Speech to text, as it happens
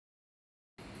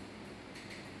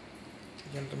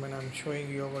Gentlemen, I'm showing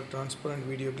you our transparent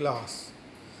video glass.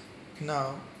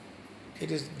 Now it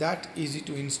is that easy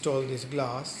to install this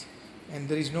glass, and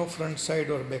there is no front side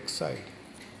or back side.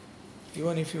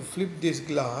 Even if you flip this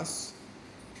glass,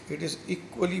 it is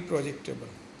equally projectable.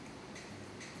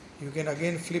 You can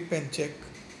again flip and check.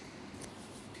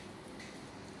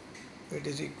 It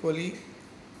is equally,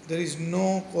 there is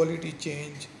no quality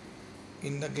change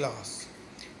in the glass.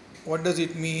 What does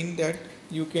it mean? That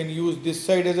you can use this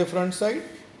side as a front side,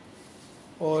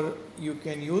 or you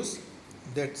can use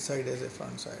that side as a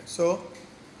front side. So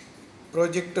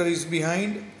projector is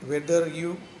behind, whether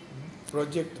you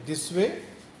project this way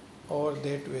or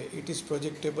that way, it is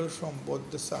projectable from both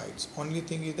the sides. Only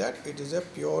thing is that it is a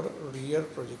pure rear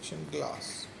projection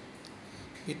glass.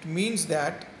 It means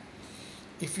that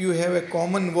if you have a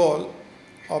common wall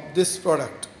of this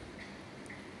product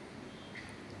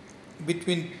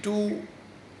between two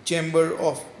chamber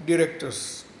of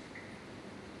directors,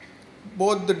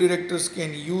 both the directors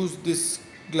can use this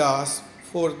glass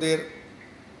for their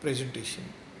presentation.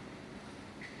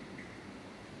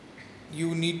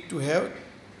 You need to have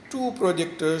two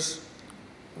projectors,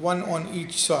 one on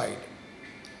each side.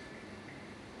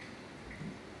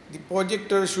 The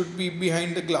projector should be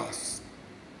behind the glass.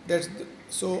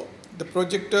 So the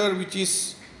projector, which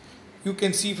is you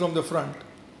can see from the front.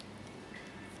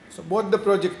 So both the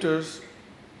projectors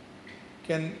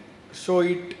can show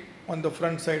it on the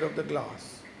front side of the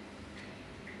glass.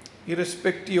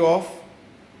 Irrespective of,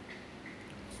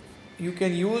 you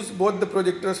can use both the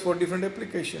projectors for different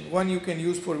application. One you can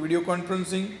use for video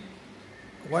conferencing,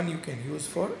 one you can use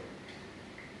for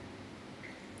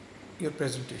your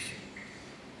presentation.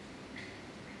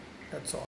 That's all.